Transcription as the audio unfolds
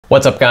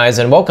What's up guys,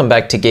 and welcome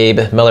back to Gabe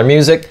Miller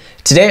Music.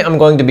 Today I'm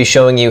going to be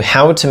showing you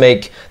how to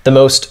make the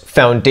most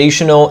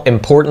foundational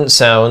important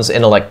sounds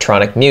in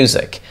electronic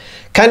music.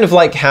 Kind of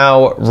like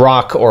how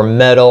rock or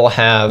metal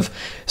have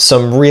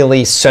some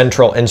really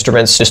central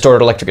instruments,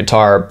 distorted electric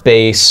guitar,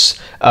 bass,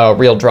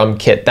 real drum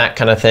kit, that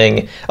kind of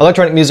thing.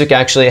 Electronic music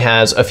actually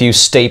has a few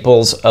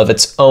staples of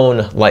its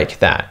own like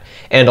that.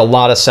 And a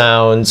lot of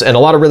sounds and a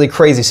lot of really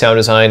crazy sound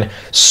design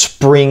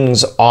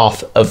springs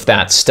off of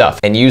that stuff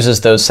and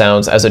uses those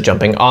sounds as a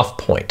jumping off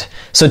point.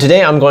 So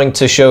today I'm going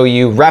to show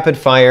you rapid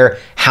fire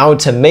how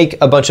to make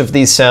a bunch of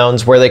these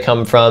sounds, where they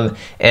come from,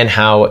 and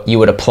how you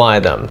would apply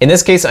them. In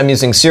this case, I'm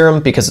using Serum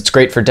because it's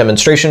great for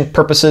demonstration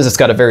purposes. It's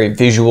got a very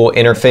visual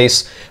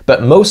interface,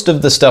 but most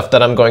of the stuff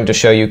that I'm going to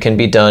show you can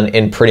be done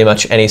in pretty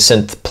much any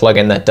synth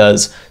plugin that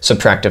does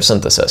subtractive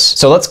synthesis.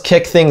 So let's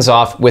kick things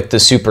off with the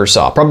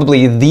supersaw,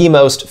 probably the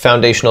most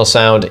foundational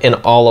sound in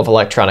all of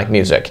electronic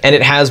music. And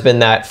it has been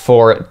that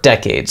for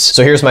decades.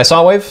 So here's my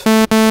saw wave.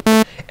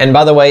 And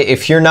by the way,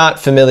 if you're not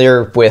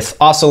familiar with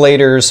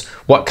oscillators,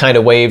 what kind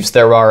of waves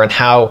there are, and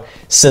how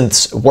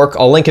synths work,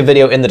 I'll link a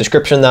video in the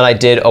description that I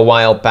did a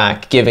while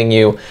back giving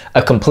you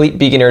a complete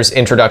beginner's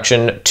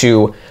introduction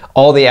to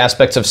all the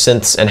aspects of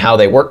synths and how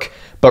they work.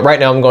 But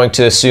right now I'm going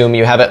to assume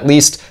you have at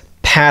least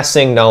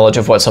passing knowledge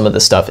of what some of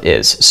this stuff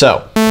is.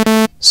 So,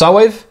 saw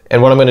wave,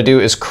 and what I'm going to do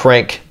is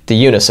crank the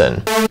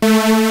unison.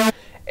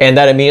 And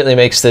that immediately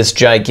makes this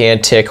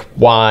gigantic,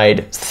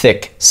 wide,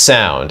 thick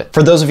sound.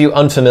 For those of you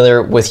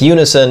unfamiliar with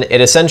unison,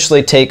 it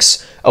essentially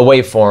takes a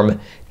waveform,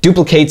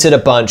 duplicates it a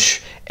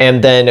bunch,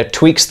 and then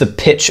tweaks the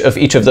pitch of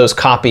each of those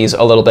copies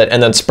a little bit,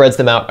 and then spreads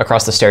them out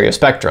across the stereo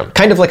spectrum.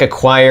 Kind of like a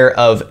choir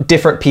of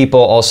different people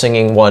all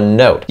singing one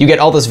note. You get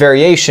all this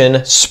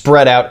variation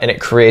spread out, and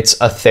it creates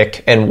a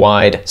thick and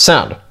wide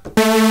sound.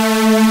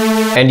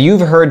 And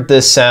you've heard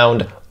this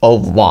sound a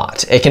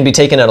lot. It can be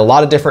taken in a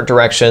lot of different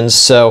directions.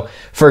 So,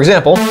 for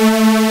example,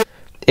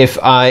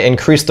 if I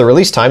increase the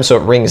release time so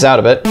it rings out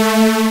a bit,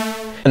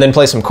 and then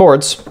play some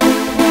chords,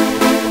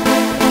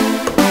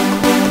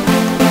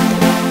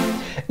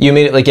 you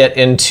immediately get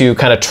into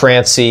kind of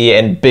trancey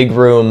and big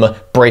room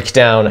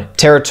breakdown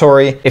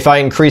territory. If I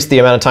increase the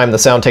amount of time the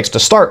sound takes to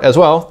start as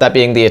well, that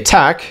being the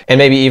attack, and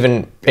maybe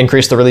even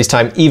increase the release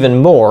time even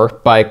more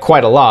by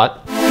quite a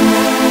lot,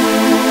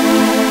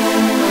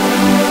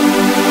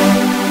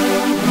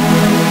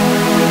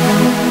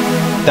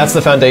 that's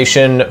the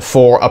foundation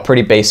for a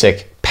pretty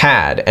basic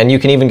pad. And you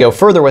can even go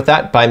further with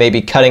that by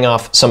maybe cutting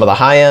off some of the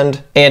high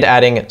end and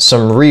adding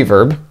some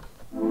reverb.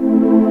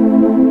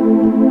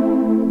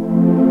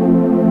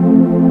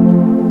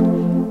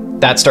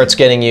 That starts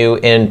getting you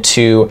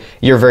into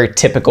your very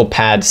typical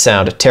pad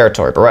sound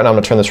territory. But right now I'm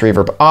gonna turn this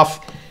reverb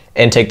off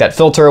and take that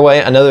filter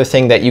away. Another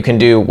thing that you can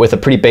do with a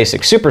pretty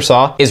basic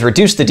supersaw is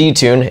reduce the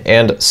detune,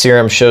 and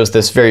Serum shows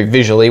this very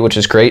visually, which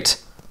is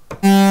great.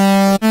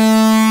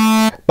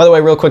 By the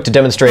way, real quick to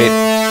demonstrate,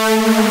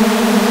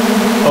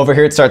 over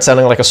here it starts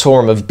sounding like a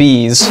swarm of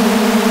bees.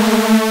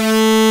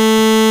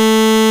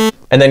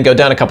 And then go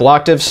down a couple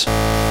octaves.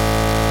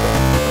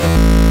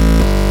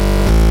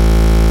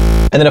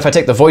 And then if I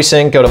take the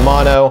voicing, go to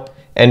mono,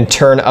 and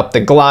turn up the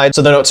glide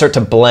so the notes start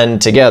to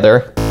blend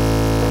together.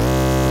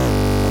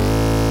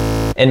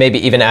 And maybe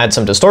even add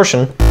some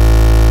distortion.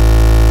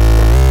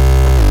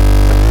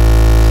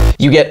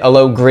 You get a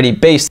low gritty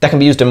bass that can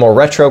be used in more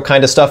retro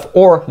kind of stuff,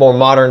 or more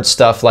modern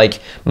stuff like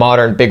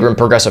modern big room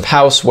progressive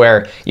house,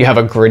 where you have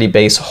a gritty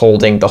bass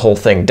holding the whole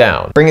thing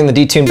down. Bringing the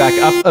detune back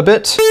up a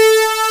bit,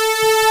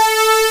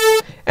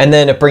 and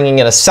then bringing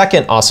in a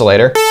second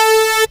oscillator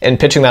and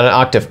pitching that an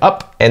octave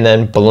up, and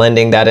then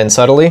blending that in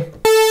subtly.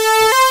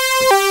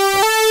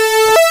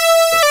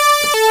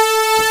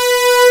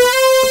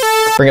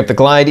 Bring up the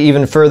glide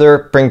even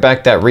further, bring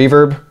back that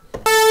reverb.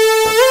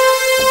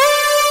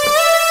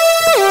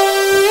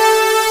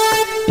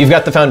 You've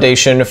got the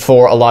foundation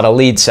for a lot of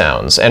lead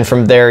sounds, and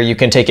from there you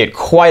can take it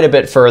quite a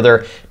bit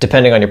further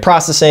depending on your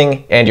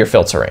processing and your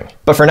filtering.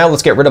 But for now,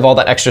 let's get rid of all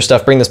that extra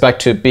stuff, bring this back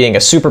to being a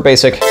super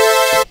basic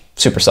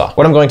supersaw.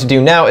 What I'm going to do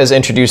now is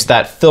introduce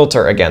that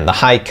filter again, the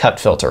high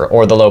cut filter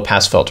or the low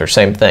pass filter,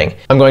 same thing.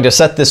 I'm going to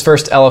set this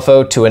first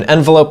LFO to an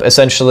envelope.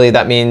 Essentially,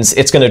 that means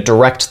it's going to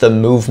direct the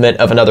movement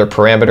of another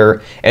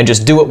parameter and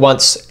just do it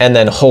once and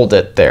then hold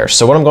it there.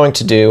 So what I'm going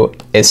to do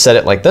is set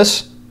it like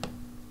this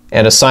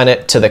and assign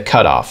it to the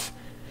cutoff.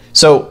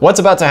 So what's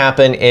about to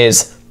happen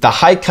is the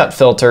high cut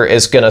filter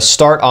is going to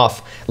start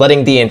off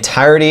letting the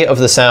entirety of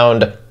the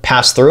sound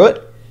pass through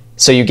it.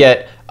 So you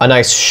get a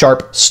nice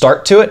sharp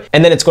start to it,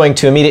 and then it's going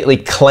to immediately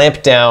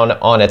clamp down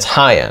on its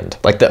high end,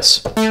 like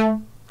this.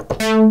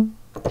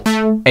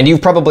 And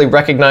you've probably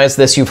recognized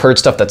this, you've heard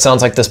stuff that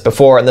sounds like this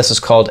before, and this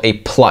is called a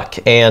pluck.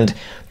 And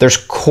there's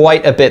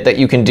quite a bit that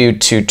you can do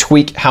to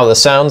tweak how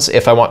this sounds.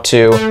 If I want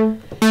to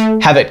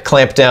have it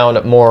clamp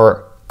down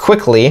more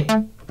quickly,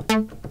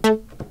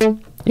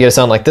 you get a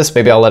sound like this.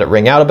 Maybe I'll let it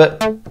ring out a bit.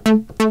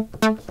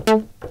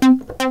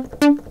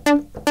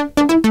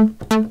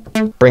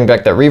 Bring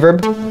back that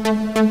reverb.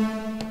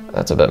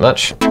 That's a bit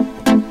much.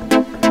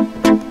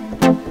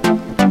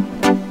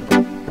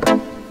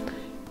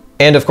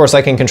 And of course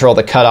I can control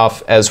the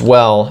cutoff as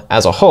well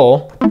as a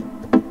whole.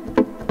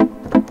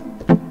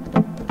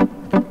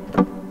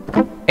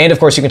 And of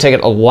course you can take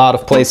it a lot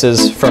of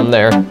places from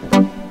there,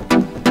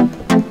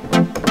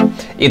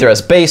 either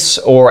as bass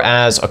or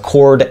as a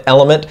chord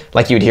element,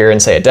 like you'd hear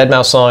in, say, a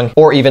deadmau5 song,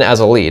 or even as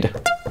a lead.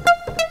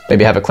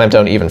 Maybe have it clamped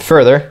down even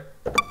further.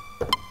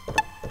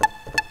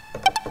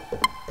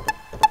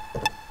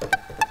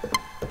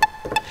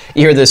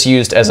 You hear this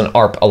used as an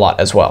ARP a lot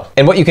as well.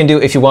 And what you can do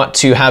if you want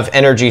to have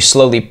energy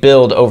slowly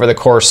build over the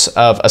course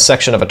of a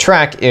section of a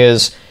track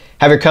is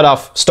have your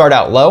cutoff start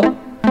out low,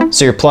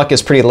 so your pluck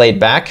is pretty laid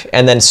back,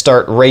 and then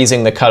start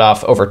raising the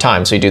cutoff over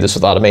time. So you do this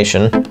with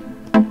automation.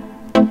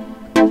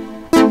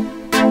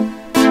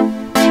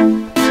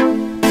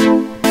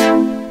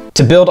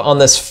 To build on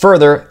this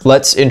further,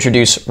 let's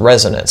introduce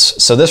resonance.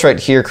 So this right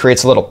here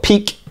creates a little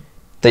peak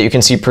that you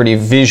can see pretty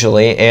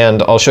visually,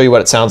 and I'll show you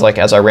what it sounds like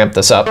as I ramp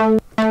this up.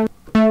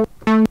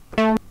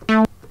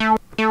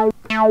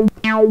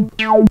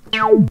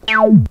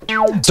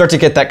 Start to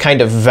get that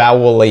kind of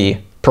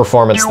vowel-y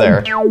performance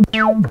there.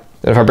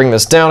 If I bring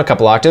this down a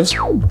couple octaves,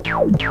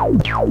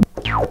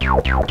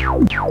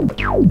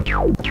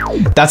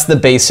 that's the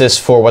basis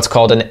for what's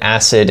called an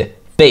acid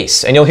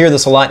bass. And you'll hear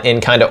this a lot in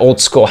kind of old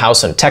school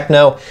house and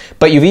techno,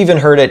 but you've even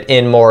heard it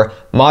in more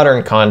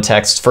modern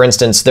contexts. For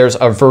instance, there's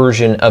a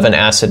version of an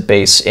acid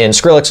bass in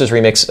Skrillex's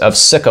remix of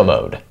Sicko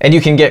Mode. And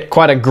you can get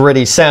quite a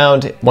gritty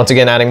sound, once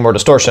again adding more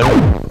distortion.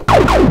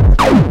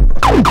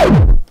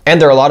 And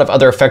there are a lot of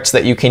other effects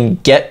that you can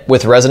get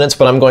with resonance,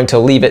 but I'm going to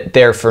leave it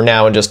there for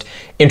now and just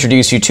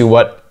introduce you to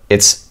what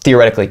it's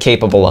theoretically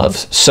capable of.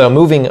 So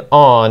moving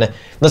on,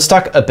 let's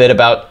talk a bit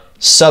about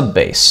sub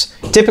bass.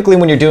 Typically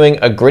when you're doing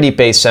a gritty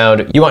bass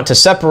sound, you want to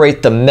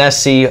separate the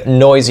messy,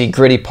 noisy,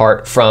 gritty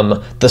part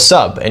from the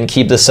sub and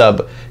keep the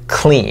sub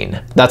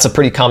clean. That's a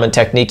pretty common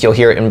technique. You'll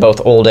hear it in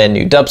both old and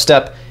new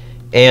dubstep.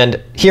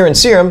 And here in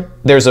Serum,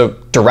 there's a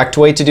direct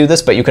way to do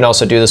this, but you can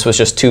also do this with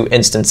just 2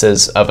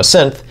 instances of a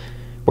synth,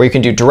 where you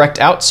can do direct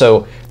out,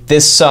 so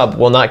this sub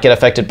will not get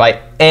affected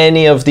by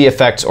any of the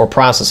effects or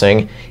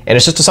processing, and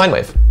it's just a sine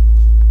wave.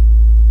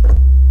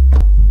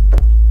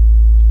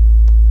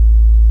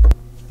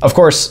 Of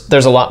course,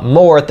 there's a lot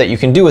more that you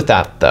can do with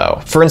that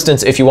though. For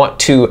instance, if you want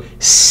to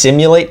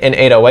simulate an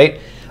 808,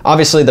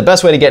 obviously the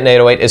best way to get an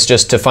 808 is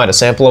just to find a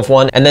sample of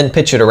one and then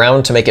pitch it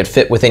around to make it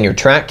fit within your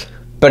track.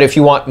 But if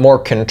you want more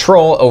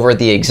control over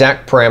the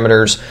exact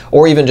parameters,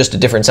 or even just a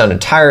different sound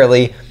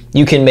entirely,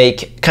 you can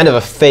make kind of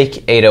a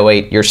fake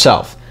 808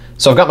 yourself.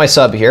 So I've got my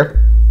sub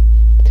here,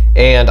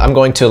 and I'm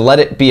going to let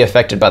it be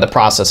affected by the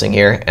processing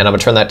here, and I'm gonna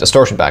turn that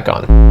distortion back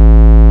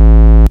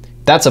on.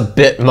 That's a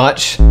bit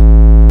much.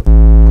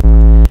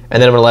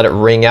 And then I'm gonna let it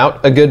ring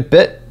out a good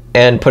bit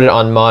and put it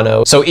on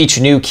mono, so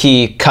each new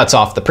key cuts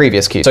off the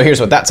previous key. So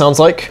here's what that sounds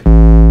like.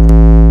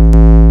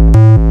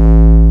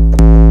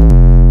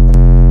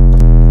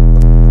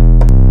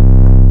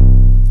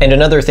 And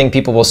another thing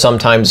people will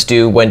sometimes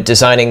do when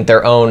designing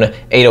their own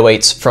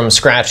 808s from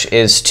scratch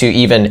is to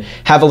even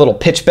have a little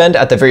pitch bend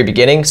at the very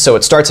beginning, so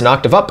it starts an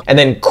octave up and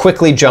then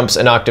quickly jumps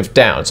an octave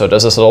down. So it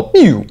does this little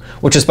pew,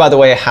 which is, by the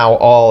way, how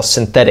all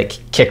synthetic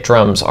kick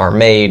drums are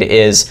made,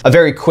 is a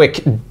very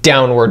quick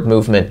downward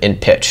movement in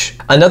pitch.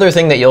 Another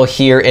thing that you'll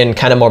hear in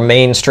kind of more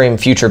mainstream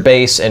future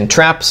bass and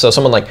trap, so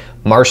someone like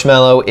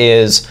Marshmello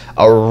is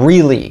a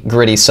really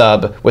gritty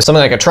sub with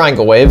something like a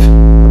triangle wave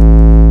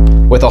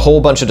with a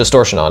whole bunch of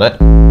distortion on it.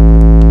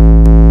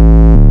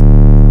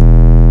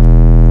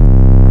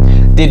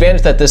 The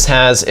advantage that this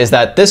has is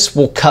that this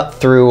will cut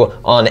through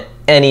on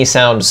any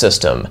sound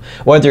system.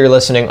 Whether you're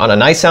listening on a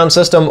nice sound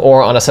system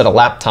or on a set of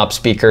laptop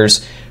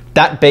speakers,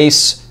 that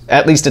bass,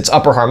 at least its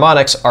upper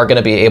harmonics, are going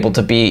to be able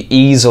to be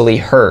easily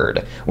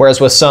heard. Whereas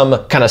with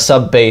some kind of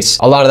sub bass,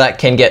 a lot of that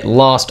can get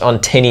lost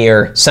on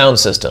tinier sound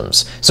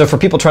systems. So for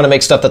people trying to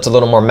make stuff that's a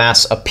little more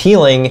mass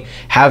appealing,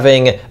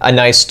 having a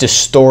nice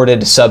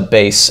distorted sub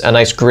bass, a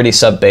nice gritty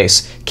sub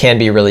bass, can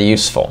be really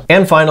useful.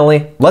 And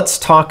finally, let's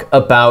talk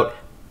about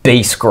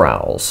bass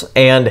growls.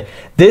 And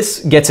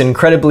this gets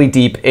incredibly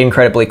deep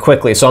incredibly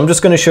quickly. So I'm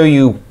just going to show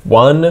you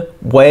one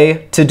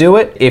way to do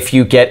it. If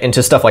you get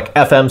into stuff like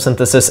FM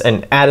synthesis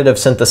and additive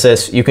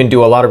synthesis, you can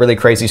do a lot of really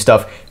crazy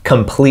stuff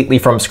completely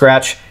from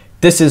scratch.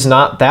 This is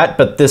not that,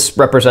 but this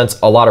represents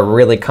a lot of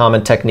really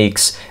common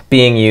techniques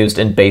being used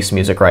in bass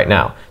music right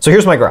now. So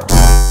here's my growl.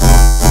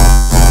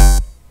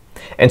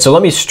 And so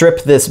let me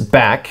strip this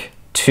back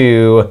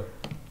to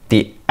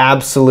the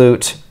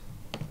absolute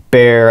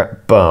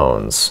bare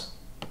bones.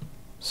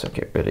 So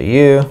get rid of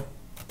you.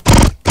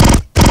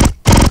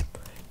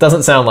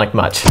 Doesn't sound like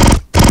much.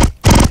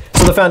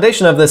 So the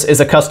foundation of this is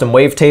a custom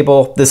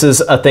wavetable. This is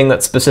a thing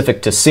that's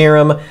specific to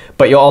Serum,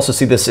 but you'll also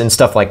see this in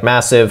stuff like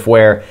Massive,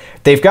 where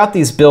they've got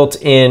these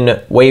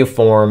built-in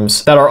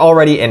waveforms that are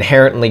already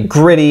inherently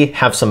gritty,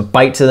 have some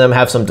bite to them,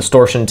 have some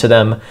distortion to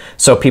them,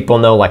 so people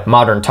know, like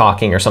Modern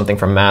Talking or something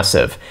from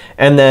Massive.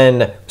 And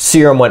then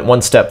Serum went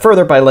one step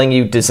further by letting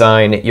you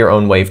design your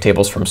own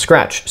wavetables from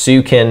scratch. So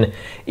you can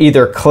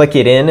either click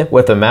it in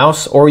with a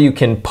mouse, or you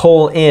can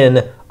pull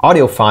in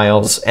audio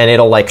files and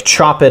it'll like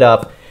chop it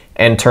up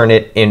and turn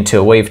it into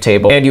a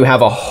wavetable. And you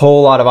have a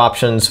whole lot of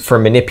options for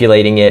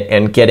manipulating it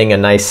and getting a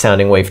nice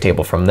sounding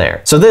wavetable from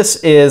there. So this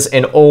is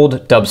an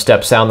old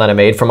dubstep sound that I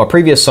made from a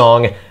previous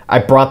song. I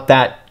brought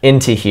that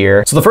into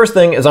here. So the first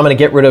thing is I'm going to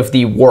get rid of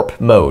the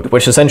warp mode,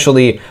 which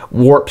essentially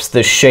warps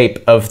the shape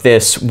of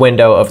this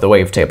window of the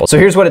wavetable. So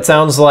here's what it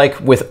sounds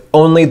like with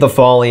only the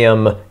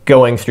volume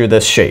going through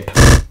this shape.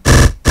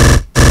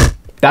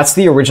 That's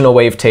the original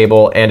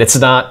wavetable, and it's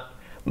not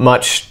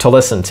much to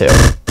listen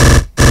to.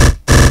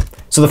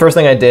 So the first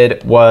thing I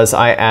did was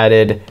I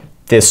added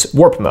this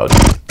warp mode.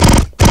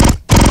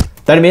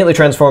 That immediately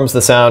transforms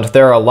the sound.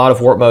 There are a lot of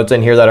warp modes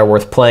in here that are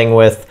worth playing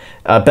with.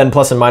 Bend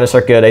plus and minus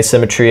are good.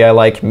 Asymmetry I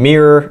like.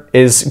 Mirror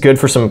is good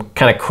for some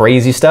kind of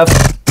crazy stuff.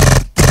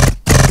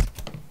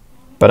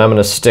 But I'm going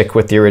to stick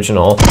with the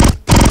original.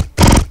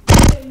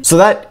 So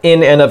that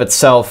in and of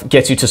itself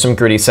gets you to some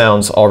gritty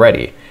sounds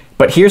already.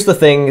 But here's the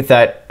thing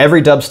that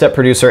every dubstep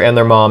producer and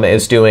their mom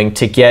is doing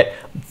to get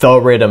the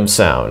rhythm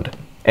sound.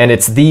 And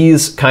it's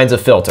these kinds of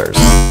filters.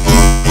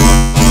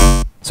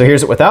 So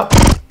here's it without.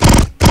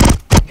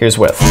 Here's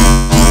with.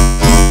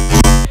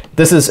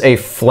 This is a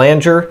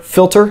flanger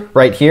filter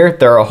right here.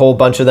 There are a whole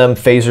bunch of them.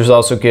 Phaser's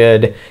also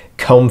good.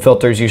 Comb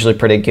filter's usually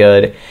pretty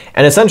good.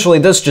 And essentially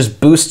this just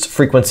boosts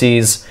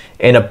frequencies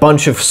in a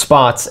bunch of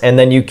spots, and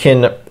then you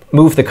can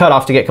move the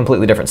cutoff to get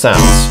completely different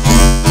sounds.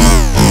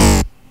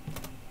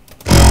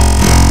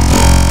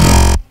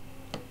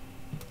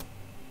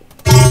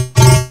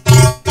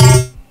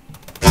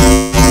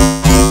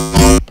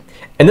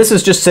 And this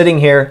is just sitting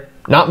here,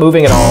 not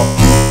moving at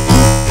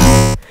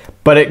all.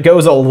 But it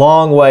goes a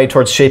long way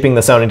towards shaping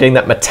the sound and getting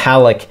that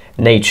metallic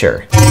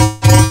nature.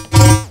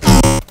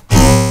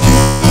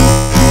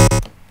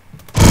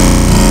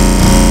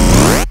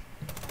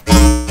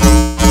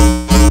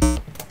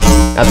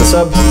 At the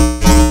sub,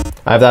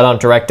 I have that on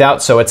direct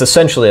out, so it's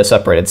essentially a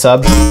separated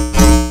sub.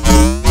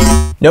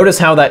 Notice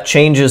how that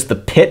changes the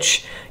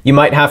pitch. You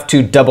might have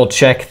to double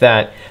check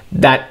that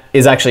that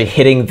is actually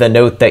hitting the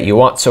note that you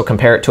want, so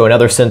compare it to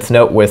another synth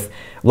note with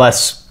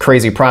less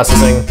crazy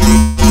processing.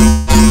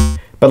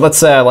 But let's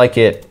say I like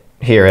it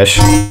here-ish.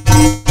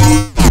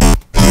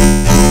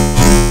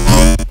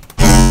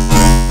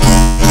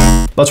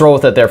 Let's roll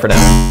with it there for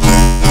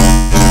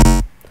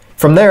now.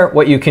 From there,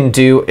 what you can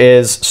do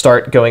is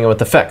start going in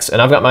with effects.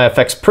 And I've got my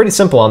effects pretty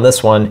simple on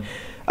this one.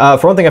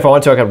 For one thing, if I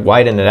want to, I could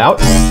widen it out.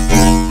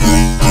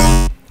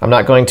 I'm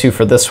not going to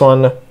for this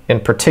one in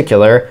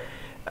particular.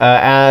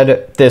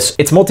 Add this,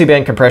 it's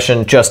multi-band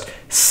compression, just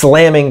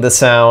slamming the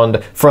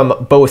sound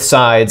from both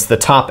sides, the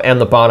top and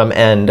the bottom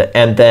end,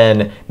 and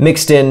then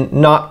mixed in,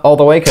 not all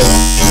the way,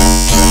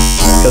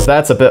 because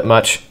that's a bit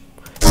much.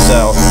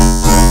 So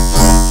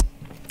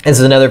this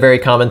is another very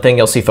common thing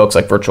you'll see folks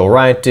like Virtual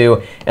Riot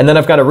do. And then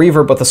I've got a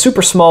reverb with a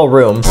super small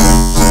room,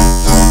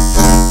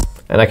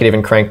 and I could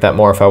even crank that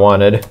more if I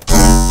wanted.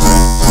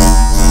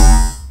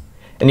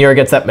 And here it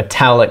gets that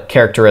metallic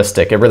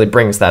characteristic. It really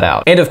brings that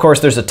out. And of course,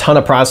 there's a ton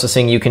of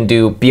processing you can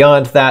do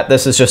beyond that.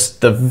 This is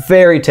just the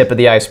very tip of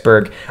the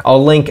iceberg.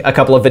 I'll link a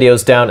couple of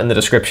videos down in the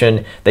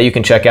description that you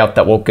can check out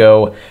that will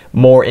go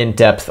more in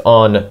depth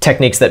on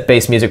techniques that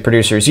bass music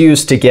producers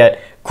use to get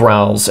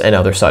growls and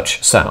other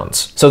such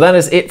sounds. So that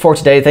is it for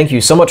today. Thank you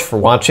so much for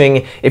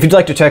watching. If you'd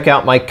like to check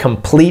out my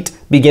complete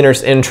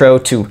beginner's intro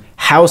to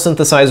how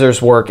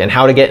synthesizers work and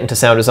how to get into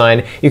sound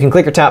design, you can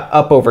click or tap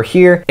up over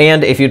here.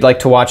 And if you'd like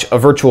to watch a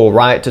Virtual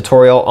Riot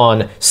tutorial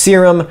on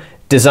Serum,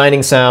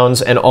 designing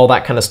sounds, and all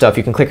that kind of stuff,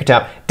 you can click or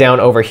tap down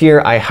over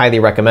here. I highly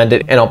recommend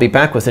it, and I'll be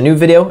back with a new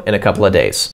video in a couple of days.